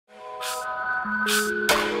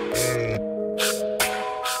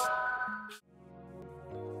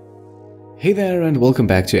Hey there and welcome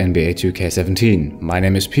back to NBA 2K17. My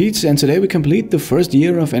name is Pete and today we complete the first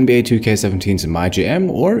year of NBA 2K17's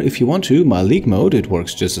MyGM, or if you want to, MyLeague mode, it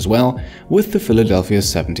works just as well, with the Philadelphia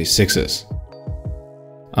 76ers.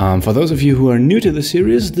 For those of you who are new to the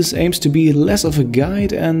series, this aims to be less of a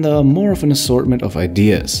guide and more of an assortment of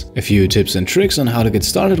ideas. A few tips and tricks on how to get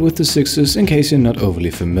started with the Sixers in case you're not overly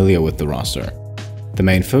familiar with the roster. The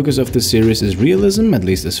main focus of this series is realism, at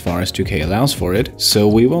least as far as 2K allows for it, so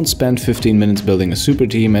we won't spend 15 minutes building a super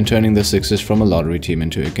team and turning the Sixers from a lottery team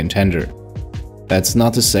into a contender. That's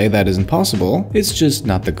not to say that isn't possible, it's just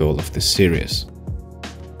not the goal of this series.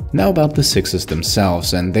 Now about the Sixers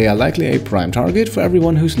themselves, and they are likely a prime target for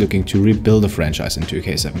everyone who's looking to rebuild a franchise in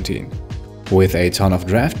 2K17. With a ton of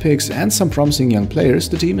draft picks and some promising young players,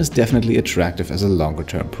 the team is definitely attractive as a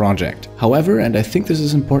longer-term project. However, and I think this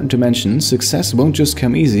is important to mention, success won't just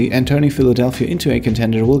come easy, and turning Philadelphia into a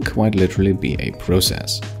contender will quite literally be a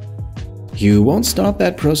process. You won't start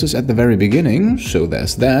that process at the very beginning, so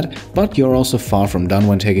there's that, but you're also far from done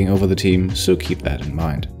when taking over the team, so keep that in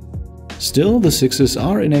mind. Still, the Sixers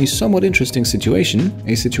are in a somewhat interesting situation,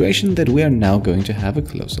 a situation that we are now going to have a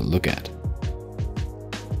closer look at.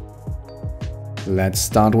 Let's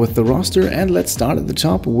start with the roster, and let's start at the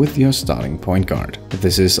top with your starting point guard.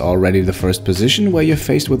 This is already the first position where you're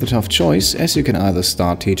faced with a tough choice, as you can either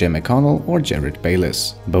start TJ McConnell or Jared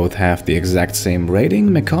Bayless. Both have the exact same rating.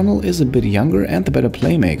 McConnell is a bit younger and the better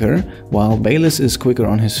playmaker, while Bayless is quicker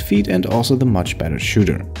on his feet and also the much better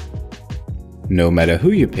shooter. No matter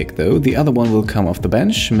who you pick though, the other one will come off the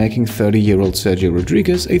bench, making 30-year-old Sergio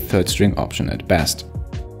Rodriguez a third-string option at best.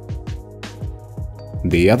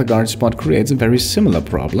 The other guard spot creates a very similar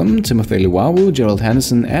problem. Timothy Luwawu, Gerald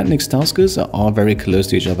Henderson and Nick Stauskas are all very close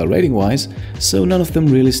to each other rating-wise, so none of them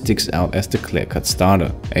really sticks out as the clear-cut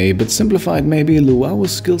starter. A bit simplified maybe,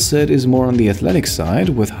 Luwawu's skill set is more on the athletic side,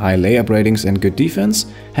 with high layup ratings and good defense.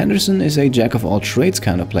 Henderson is a jack-of-all-trades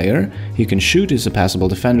kind of player. He can shoot, is a passable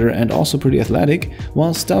defender and also pretty athletic,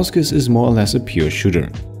 while Stauskas is more or less a pure shooter.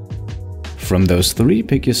 From those three,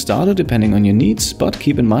 pick your starter depending on your needs, but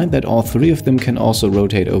keep in mind that all three of them can also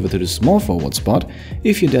rotate over to the small forward spot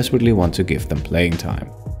if you desperately want to give them playing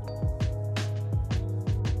time.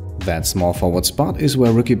 That small forward spot is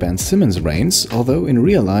where rookie Ben Simmons reigns, although in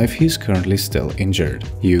real life he's currently still injured.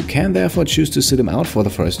 You can therefore choose to sit him out for the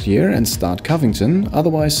first year and start Covington,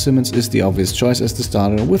 otherwise Simmons is the obvious choice as the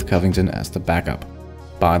starter with Covington as the backup.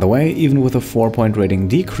 By the way, even with a 4-point rating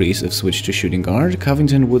decrease if switched to shooting guard,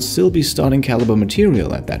 Covington would still be starting caliber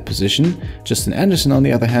material at that position. Justin Anderson, on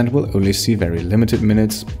the other hand, will only see very limited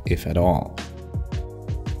minutes, if at all.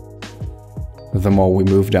 The more we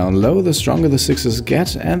move down low, the stronger the Sixers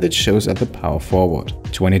get, and it shows at the power forward.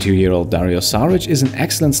 22-year-old Dario Saric is an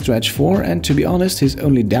excellent stretch 4, and to be honest, his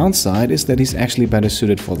only downside is that he's actually better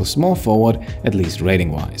suited for the small forward, at least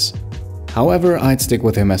rating-wise. However, I'd stick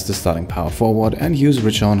with him as the starting power forward and use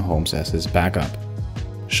Richaun Holmes as his backup.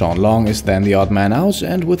 Sean Long is then the odd man out,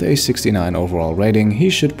 and with a 69 overall rating, he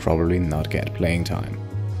should probably not get playing time.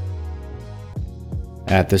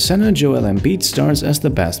 At the center, Joel Embiid starts as the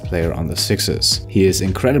best player on the Sixers. He is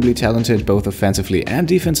incredibly talented both offensively and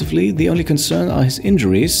defensively. The only concern are his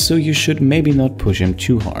injuries, so you should maybe not push him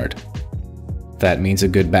too hard. That means a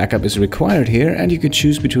good backup is required here, and you could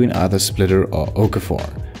choose between either Splitter or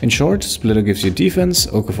Okafor. In short, Splitter gives you defense,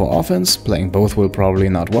 Okafor offense. Playing both will probably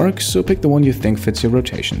not work, so pick the one you think fits your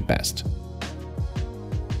rotation best.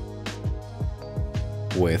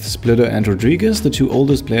 With Splitter and Rodriguez, the two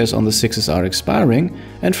oldest players on the Sixers are expiring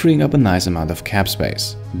and freeing up a nice amount of cap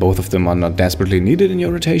space. Both of them are not desperately needed in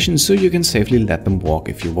your rotation, so you can safely let them walk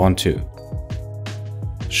if you want to.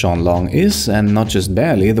 Sean Long is, and not just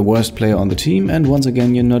barely, the worst player on the team, and once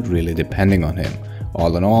again you're not really depending on him.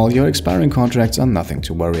 All in all, your expiring contracts are nothing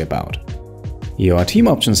to worry about. Your team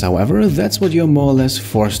options, however, that's what you're more or less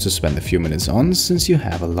forced to spend a few minutes on, since you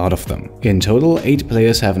have a lot of them. In total, 8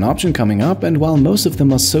 players have an option coming up, and while most of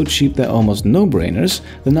them are so cheap they're almost no-brainers,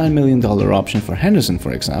 the $9 million option for Henderson,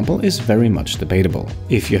 for example, is very much debatable.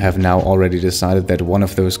 If you have now already decided that one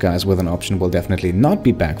of those guys with an option will definitely not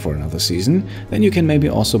be back for another season, then you can maybe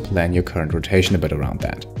also plan your current rotation a bit around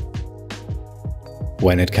that.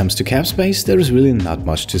 When it comes to cap space, there is really not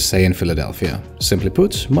much to say in Philadelphia. Simply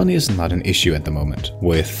put, money is not an issue at the moment.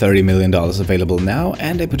 With $30 million available now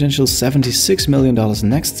and a potential $76 million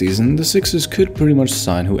next season, the Sixers could pretty much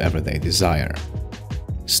sign whoever they desire.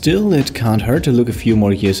 Still, it can't hurt to look a few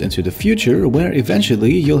more years into the future, where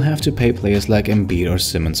eventually you'll have to pay players like Embiid or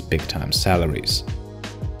Simmons big-time salaries.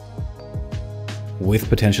 With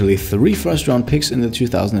potentially 3 first-round picks in the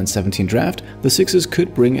 2017 draft, the Sixers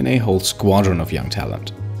could bring in a whole squadron of young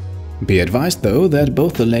talent. Be advised though that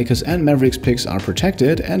both the Lakers and Mavericks picks are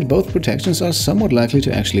protected, and both protections are somewhat likely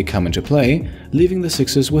to actually come into play, leaving the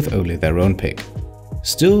Sixers with only their own pick.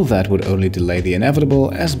 Still, that would only delay the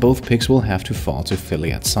inevitable, as both picks will have to fall to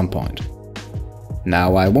Philly at some point.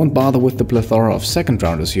 Now, I won't bother with the plethora of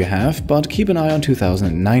second-rounders you have, but keep an eye on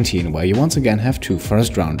 2019, where you once again have 2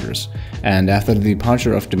 first-rounders. And after the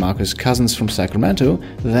departure of DeMarcus Cousins from Sacramento,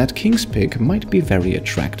 that Kings pick might be very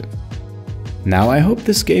attractive. Now, I hope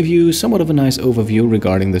this gave you somewhat of a nice overview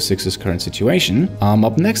regarding the Sixers' current situation.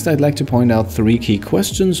 Up next, I'd like to point out 3 key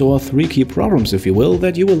questions, or 3 key problems if you will,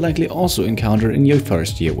 that you will likely also encounter in your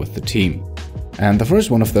first year with the team. And the first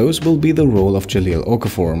one of those will be the role of Jahlil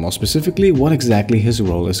Okafor, more specifically what exactly his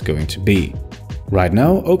role is going to be. Right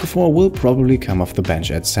now, Okafor will probably come off the bench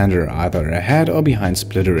at center, either ahead or behind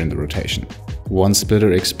Splitter in the rotation. Once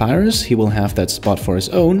Splitter expires, he will have that spot for his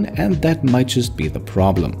own, and that might just be the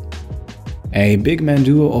problem. A big man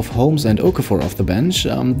duo of Holmes and Okafor off the bench,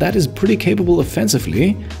 that is pretty capable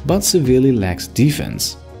offensively, but severely lacks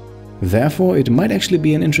defense. Therefore, it might actually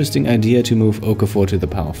be an interesting idea to move Okafor to the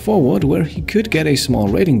power forward, where he could get a small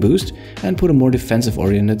rating boost and put a more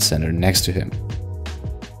defensive-oriented center next to him.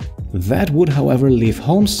 That would, however, leave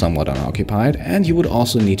Holmes somewhat unoccupied, and you would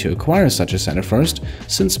also need to acquire such a center first,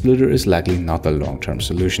 since Splitter is likely not the long-term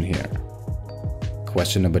solution here.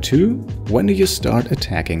 Question number 2. When do you start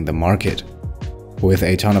attacking the market? With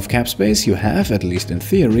a ton of cap space, you have, at least in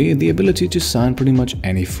theory, the ability to sign pretty much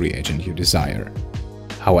any free agent you desire.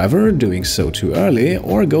 However, doing so too early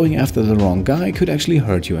or going after the wrong guy could actually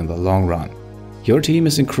hurt you in the long run. Your team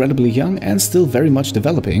is incredibly young and still very much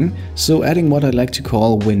developing, so adding what I'd like to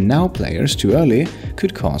call win-now players too early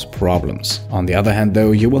could cause problems. On the other hand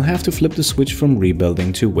though, you will have to flip the switch from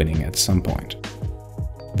rebuilding to winning at some point.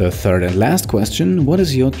 The third and last question, what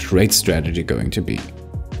is your trade strategy going to be?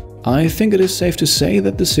 I think it is safe to say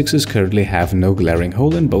that the Sixers currently have no glaring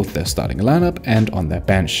hole in both their starting lineup and on their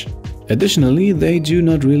bench. Additionally, they do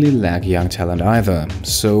not really lack young talent either,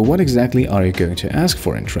 so what exactly are you going to ask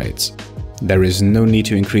for in trades? There is no need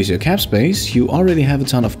to increase your cap space, you already have a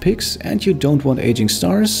ton of picks and you don't want aging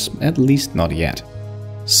stars, at least not yet.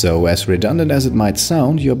 So as redundant as it might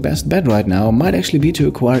sound, your best bet right now might actually be to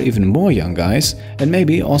acquire even more young guys and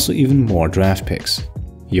maybe also even more draft picks.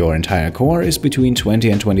 Your entire core is between 20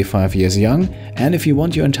 and 25 years young, and if you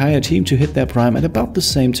want your entire team to hit their prime at about the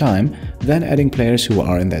same time, then adding players who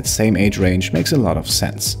are in that same age range makes a lot of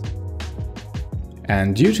sense.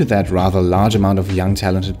 And due to that rather large amount of young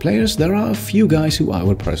talented players, there are a few guys who I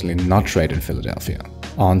would personally not trade in Philadelphia.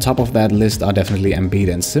 On top of that list are definitely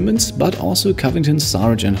Embiid and Simmons, but also Covington,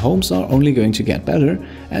 Sarge and Holmes are only going to get better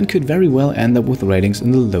and could very well end up with ratings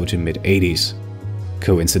in the low to mid 80s.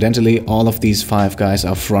 Coincidentally, all of these 5 guys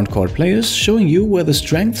are frontcourt players, showing you where the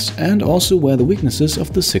strengths and also where the weaknesses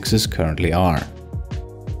of the Sixers currently are.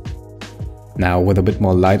 Now, with a bit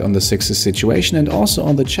more light on the Sixers situation and also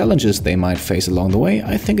on the challenges they might face along the way,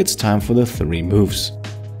 I think it's time for the 3 moves.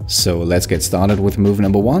 So let's get started with move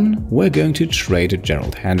number 1, we're going to trade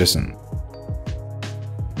Gerald Henderson.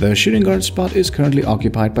 The shooting guard spot is currently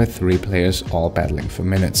occupied by 3 players all battling for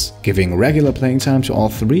minutes. Giving regular playing time to all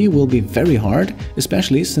 3 will be very hard,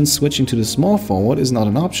 especially since switching to the small forward is not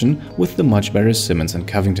an option with the much better Simmons and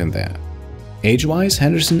Covington there. Age-wise,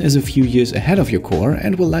 Henderson is a few years ahead of your core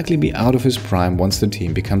and will likely be out of his prime once the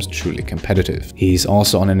team becomes truly competitive. He's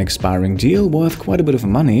also on an expiring deal worth quite a bit of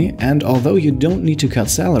money, and although you don't need to cut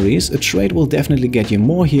salaries, a trade will definitely get you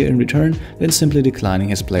more here in return than simply declining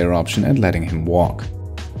his player option and letting him walk.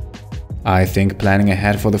 I think planning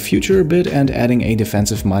ahead for the future a bit and adding a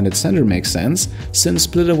defensive-minded center makes sense, since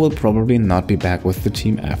Splitter will probably not be back with the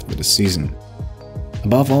team after the season.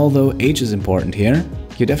 Above all though, age is important here.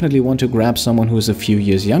 You definitely want to grab someone who is a few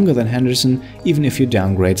years younger than Henderson, even if you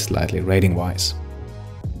downgrade slightly rating-wise.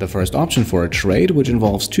 The first option for a trade, which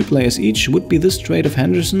involves 2 players each, would be this trade of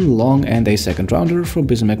Henderson, Long and a second-rounder for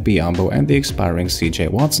Bismack Biyombo and the expiring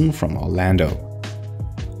CJ Watson from Orlando.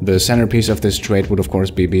 The centerpiece of this trade would of course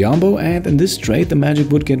be Biyombo, and in this trade the Magic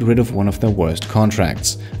would get rid of one of their worst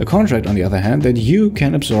contracts. A contract on the other hand that you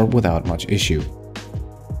can absorb without much issue.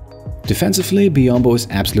 Defensively, Biyombo is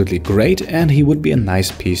absolutely great and he would be a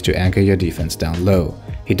nice piece to anchor your defense down low.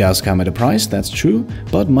 He does come at a price, that's true,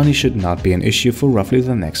 but money should not be an issue for roughly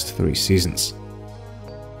the next 3 seasons.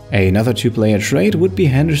 Another 2-player trade would be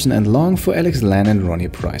Henderson and Long for Alex Len and Ronnie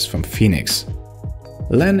Price from Phoenix.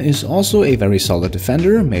 Len is also a very solid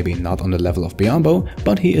defender, maybe not on the level of Biyombo,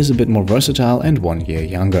 but he is a bit more versatile and 1 year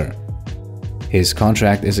younger. His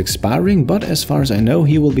contract is expiring, but as far as I know,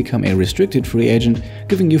 he will become a restricted free agent,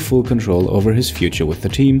 giving you full control over his future with the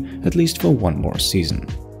team, at least for one more season.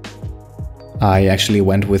 I actually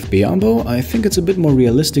went with Biyombo. I think it's a bit more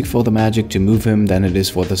realistic for the Magic to move him than it is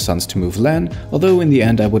for the Suns to move Len, although in the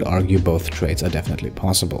end I would argue both trades are definitely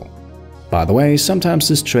possible. By the way, sometimes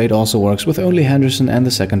this trade also works with only Henderson and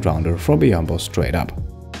the second rounder for Biyombo straight up.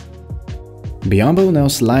 Biyombo now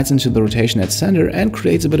slides into the rotation at center and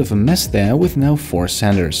creates a bit of a mess there with now 4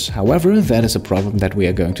 centers. However, that is a problem that we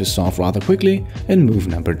are going to solve rather quickly in move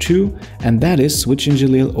number 2, and that is switching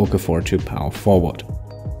Jahlil Okafor to power forward.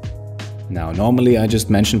 Now, normally I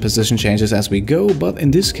just mention position changes as we go, but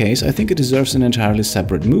in this case I think it deserves an entirely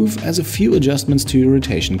separate move as a few adjustments to your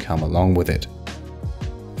rotation come along with it.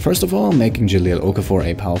 First of all, making Jahlil Okafor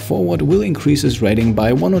a power forward will increase his rating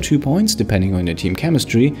by 1 or 2 points depending on your team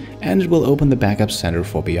chemistry, and it will open the backup center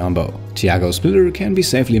for Biyombo. Thiago Splitter can be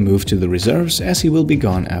safely moved to the reserves as he will be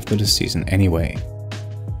gone after the season anyway.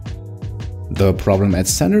 The problem at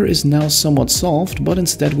center is now somewhat solved, but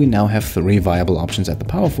instead we now have 3 viable options at the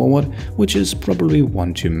power forward, which is probably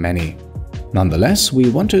one too many. Nonetheless, we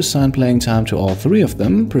want to assign playing time to all 3 of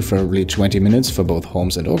them, preferably 20 minutes for both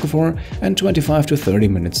Holmes and Okafor and 25 to 30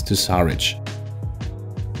 minutes to Saric.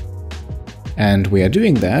 And we are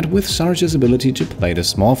doing that with Saric's ability to play the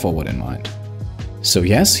small forward in mind. So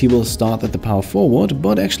yes, he will start at the power forward,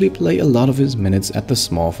 but actually play a lot of his minutes at the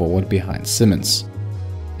small forward behind Simmons.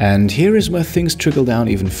 And here is where things trickle down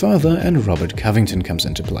even further and Robert Covington comes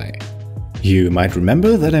into play. You might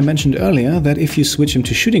remember that I mentioned earlier that if you switch him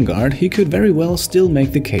to shooting guard, he could very well still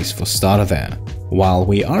make the case for starter there. While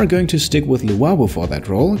we are going to stick with Luwawu for that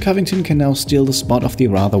role, Covington can now steal the spot of the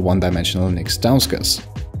rather one-dimensional Nick Stauskas.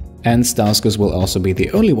 And Stauskas will also be the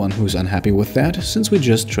only one who's unhappy with that, since we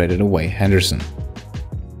just traded away Henderson.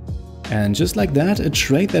 And just like that, a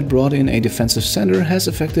trade that brought in a defensive center has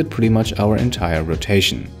affected pretty much our entire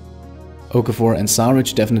rotation. Okafor and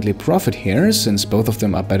Saric definitely profit here, since both of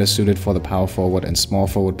them are better suited for the power forward and small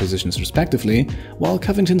forward positions respectively, while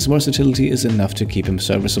Covington's versatility is enough to keep him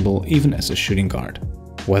serviceable even as a shooting guard.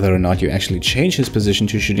 Whether or not you actually change his position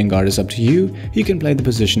to shooting guard is up to you, he can play the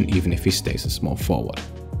position even if he stays a small forward.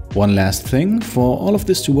 One last thing, for all of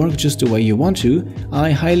this to work just the way you want to,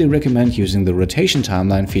 I highly recommend using the rotation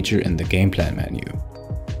timeline feature in the game plan menu.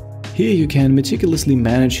 Here you can meticulously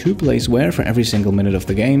manage who plays where for every single minute of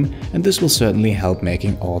the game, and this will certainly help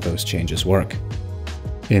making all those changes work.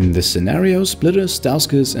 In this scenario, Splitter,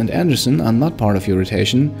 Stauskas and Anderson are not part of your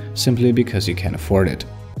rotation simply because you can afford it.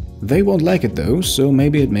 They won't like it though, so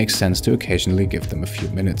maybe it makes sense to occasionally give them a few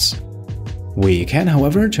minutes. We can,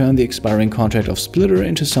 however, turn the expiring contract of Splitter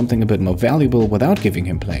into something a bit more valuable without giving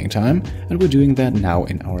him playing time, and we're doing that now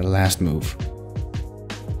in our last move.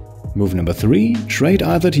 Move number 3, trade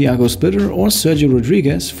either Thiago Splitter or Sergio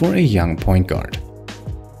Rodriguez for a young point guard.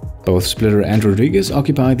 Both Splitter and Rodriguez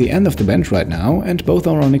occupy the end of the bench right now, and both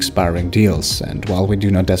are on expiring deals, and while we do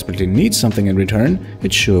not desperately need something in return,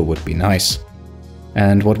 it sure would be nice.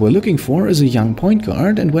 And what we're looking for is a young point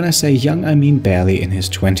guard, and when I say young I mean barely in his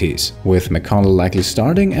 20s. With McConnell likely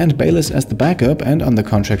starting and Bayless as the backup and under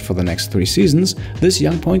contract for the next 3 seasons, this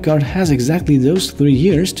young point guard has exactly those 3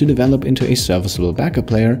 years to develop into a serviceable backup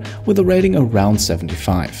player with a rating around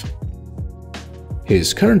 75.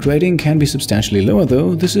 His current rating can be substantially lower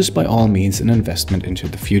though, this is by all means an investment into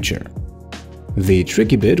the future. The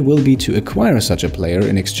tricky bit will be to acquire such a player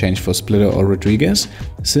in exchange for Splitter or Rodriguez,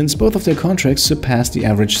 since both of their contracts surpass the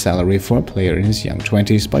average salary for a player in his young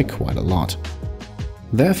 20s by quite a lot.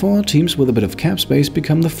 Therefore, teams with a bit of cap space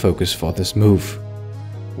become the focus for this move.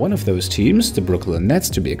 One of those teams, the Brooklyn Nets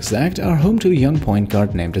to be exact, are home to a young point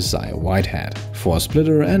guard named Isaiah Whitehead. For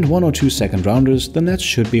Splitter and 1 or 2 second rounders, the Nets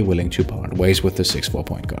should be willing to part ways with the 6'4"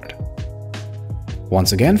 point guard.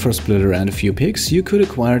 Once again, for Splitter and a few picks, you could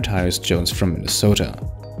acquire Tyus Jones from Minnesota.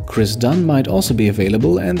 Chris Dunn might also be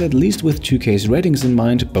available, and at least with 2K's ratings in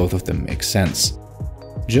mind, both of them make sense.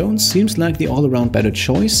 Jones seems like the all-around better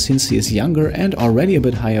choice since he is younger and already a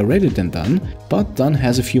bit higher rated than Dunn, but Dunn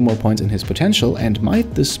has a few more points in his potential and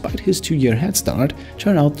might, despite his 2-year head start,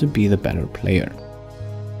 turn out to be the better player.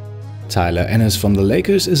 Tyler Ennis from the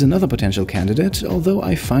Lakers is another potential candidate, although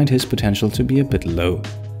I find his potential to be a bit low.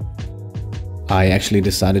 I actually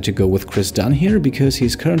decided to go with Chris Dunn here because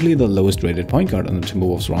he's currently the lowest rated point guard on the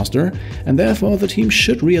Timberwolves roster, and therefore the team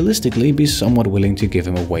should realistically be somewhat willing to give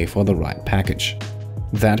him away for the right package.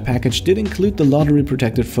 That package did include the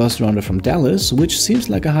lottery-protected first-rounder from Dallas, which seems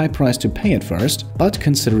like a high price to pay at first, but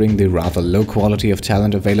considering the rather low quality of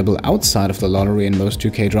talent available outside of the lottery in most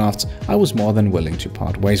 2K drafts, I was more than willing to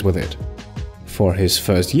part ways with it. For his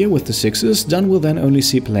first year with the Sixers, Dunn will then only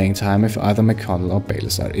see playing time if either McConnell or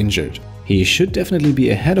Bayless are injured. He should definitely be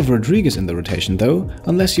ahead of Rodriguez in the rotation though,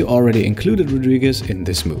 unless you already included Rodriguez in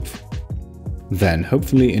this move. Then,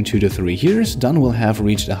 hopefully in 2 to 3 years, Dunn will have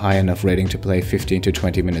reached a high enough rating to play 15 to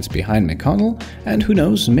 20 minutes behind McConnell, and who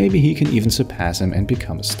knows, maybe he can even surpass him and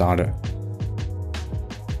become a starter.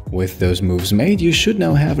 With those moves made, you should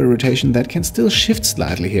now have a rotation that can still shift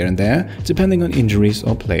slightly here and there, depending on injuries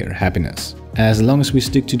or player happiness. As long as we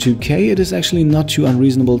stick to 2K, it is actually not too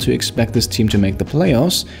unreasonable to expect this team to make the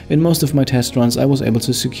playoffs. In most of my test runs, I was able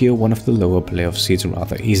to secure one of the lower playoff seeds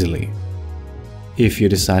rather easily. If you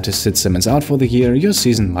decide to sit Simmons out for the year, your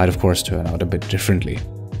season might of course turn out a bit differently.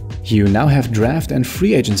 You now have draft and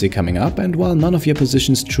free agency coming up, and while none of your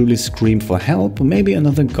positions truly scream for help, maybe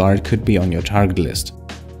another guard could be on your target list.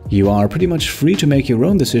 You are pretty much free to make your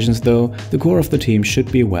own decisions though, the core of the team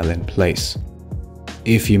should be well in place.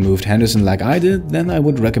 If you moved Henderson like I did, then I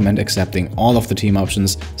would recommend accepting all of the team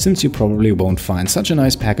options, since you probably won't find such a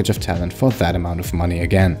nice package of talent for that amount of money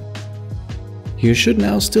again. You should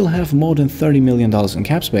now still have more than $30 million in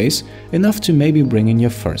cap space, enough to maybe bring in your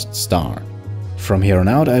first star. From here on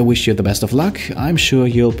out, I wish you the best of luck. I'm sure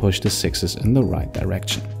you'll push the Sixers in the right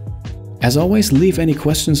direction. As always, leave any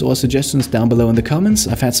questions or suggestions down below in the comments.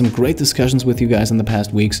 I've had some great discussions with you guys in the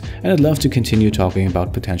past weeks, and I'd love to continue talking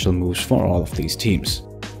about potential moves for all of these teams.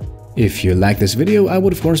 If you like this video, I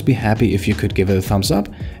would of course be happy if you could give it a thumbs up,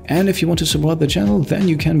 and if you want to support the channel, then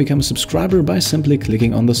you can become a subscriber by simply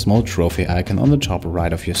clicking on the small trophy icon on the top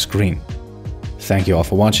right of your screen. Thank you all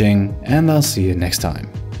for watching, and I'll see you next time.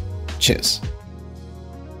 Cheers!